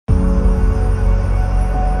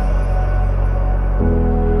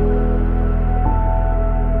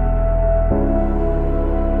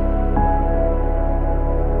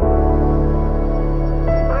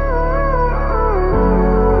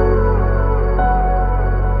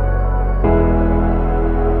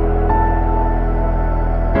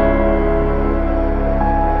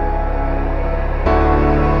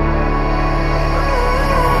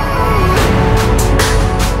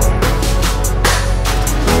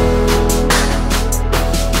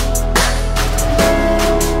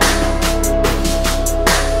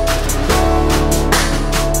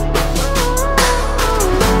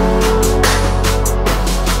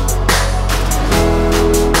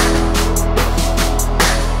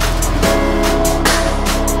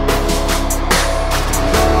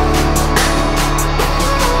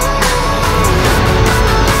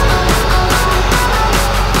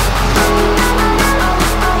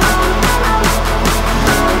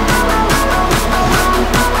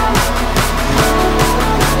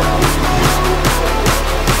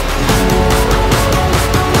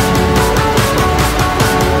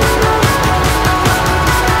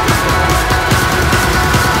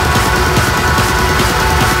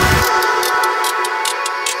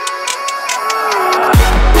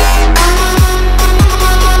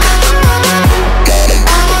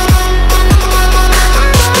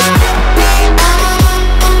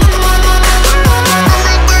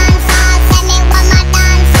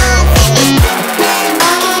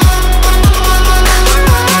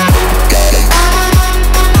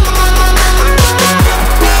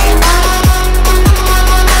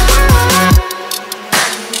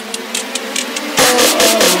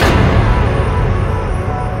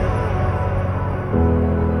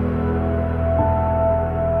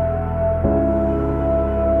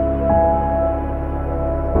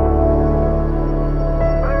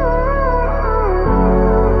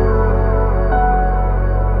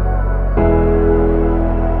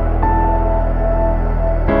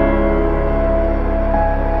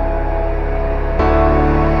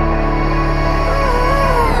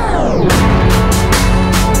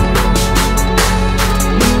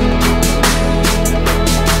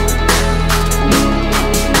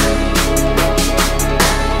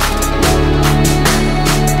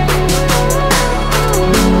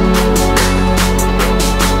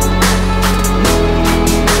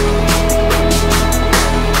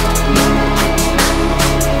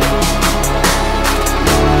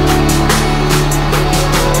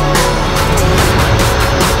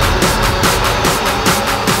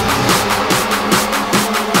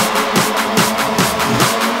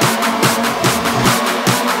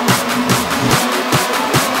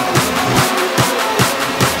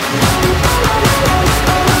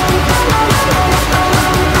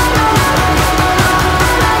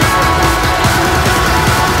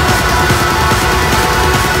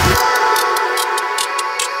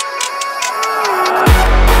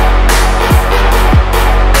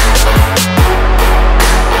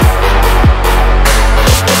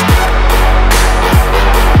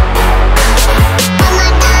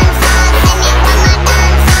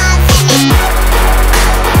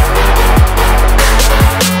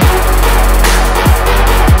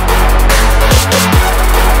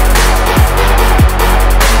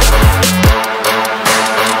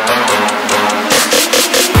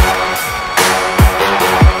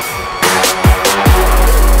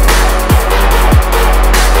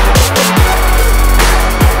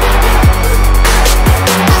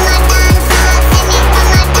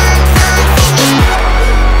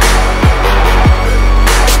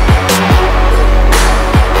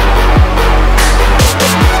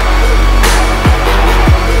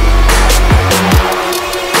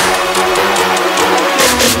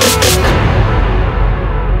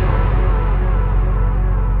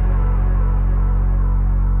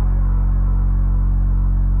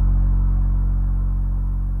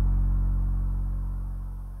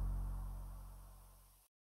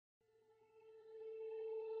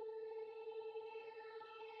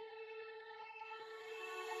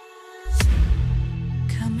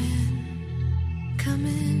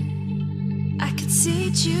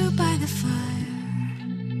meet you by the fire.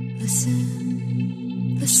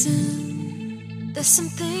 Listen, listen, there's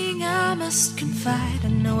something I must confide. I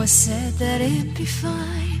know I said that it'd be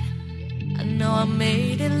fine. I know I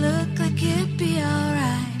made it look like it'd be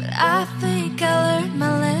alright, but I think I learned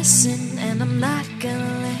my lesson, and I'm not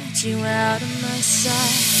gonna let you out of my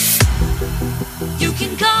sight. You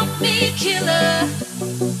can call me killer,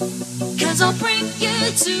 'cause I'll bring you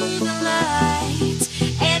to the light.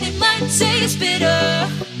 And it might taste bitter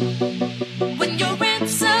when you're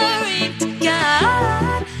answering to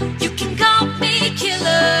God. You can call me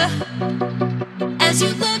killer as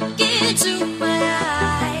you look into my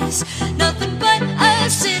eyes. Nothing but a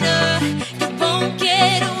sinner. You won't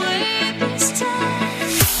get away this time.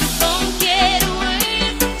 You won't get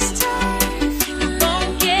away this time. You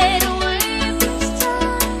won't get away this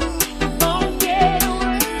time. You won't get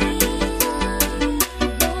away.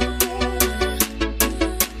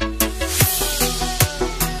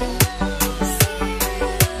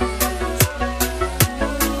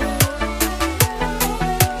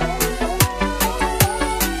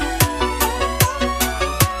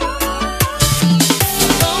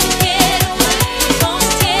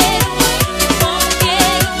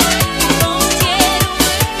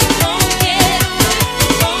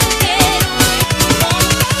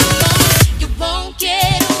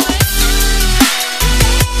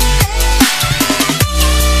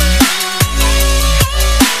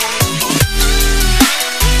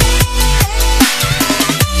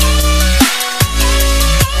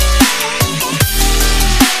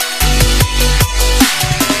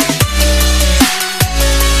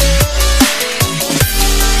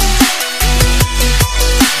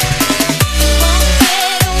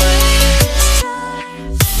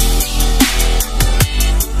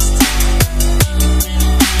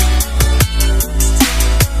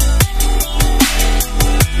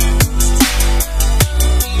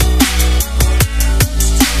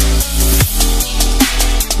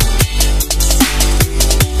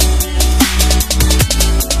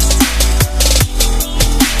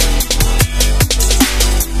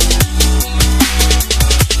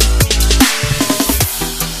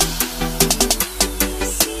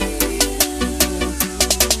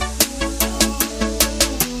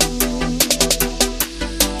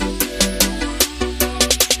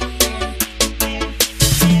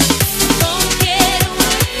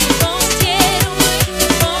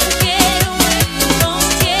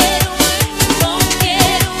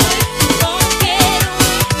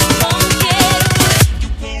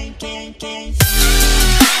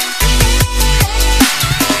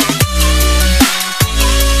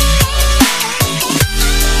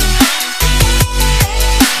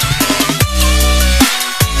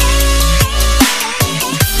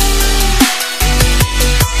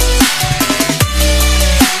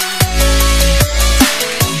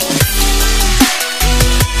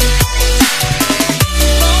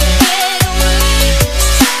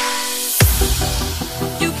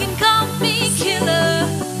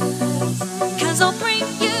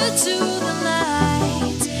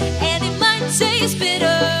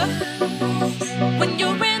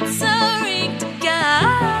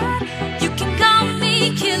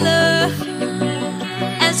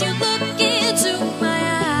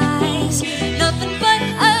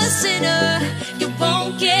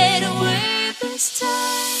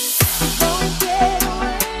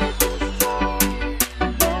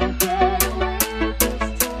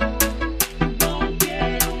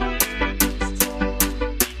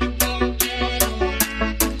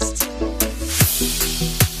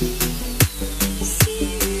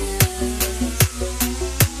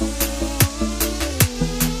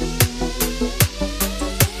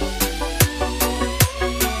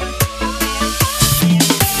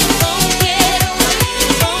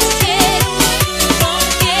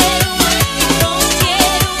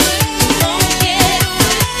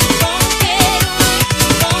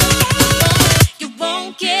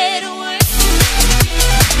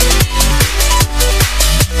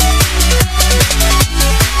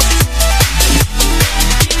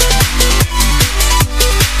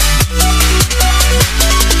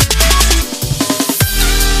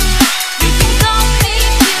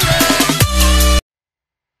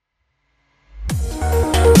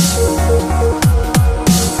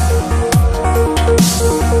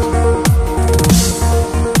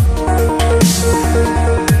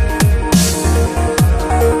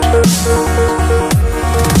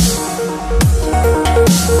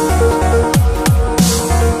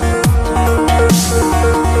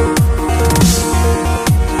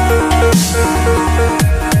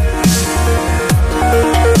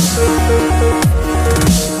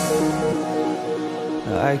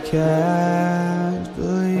 I can't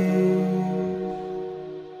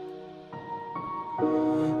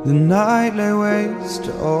the night lay waste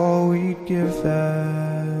to all we'd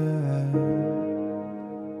given.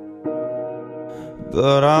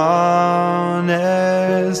 But honestly,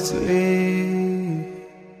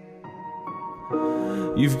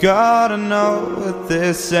 you've gotta know that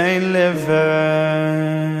this ain't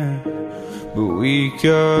living. But we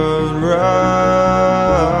could run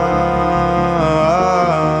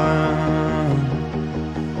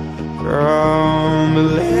from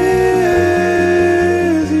Elysium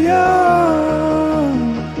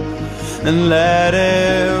and let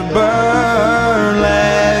it burn,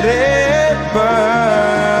 let it burn.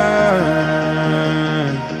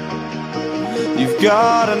 You've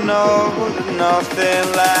gotta know that nothing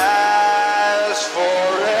lasts forever.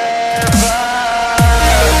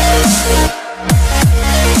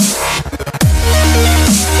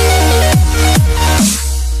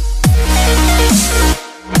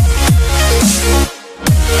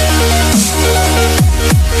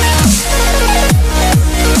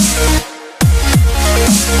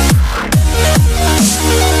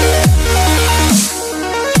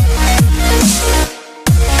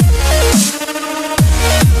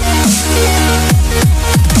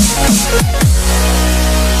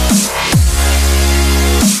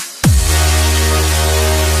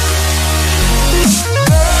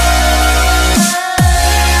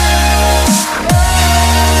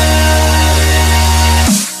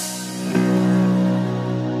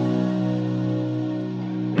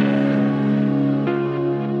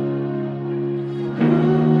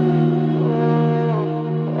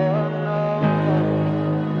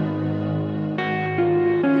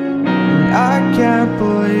 I can't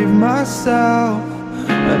believe myself.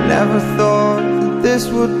 I never thought that this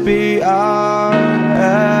would be our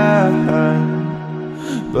end,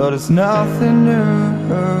 but it's nothing new.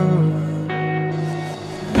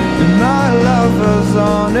 And my lover's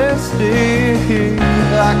honesty,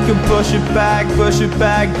 I can push it back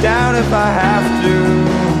down if I have to.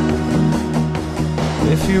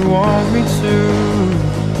 If you want me to,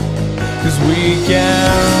 'cause we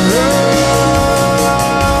can run,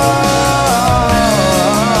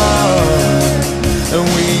 and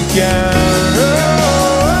we can run.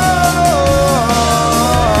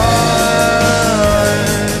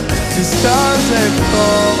 The stars they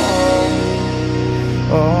fall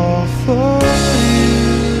all for you.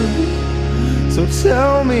 So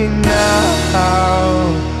tell me now,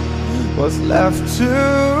 what's left to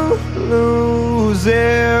lose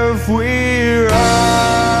if we run?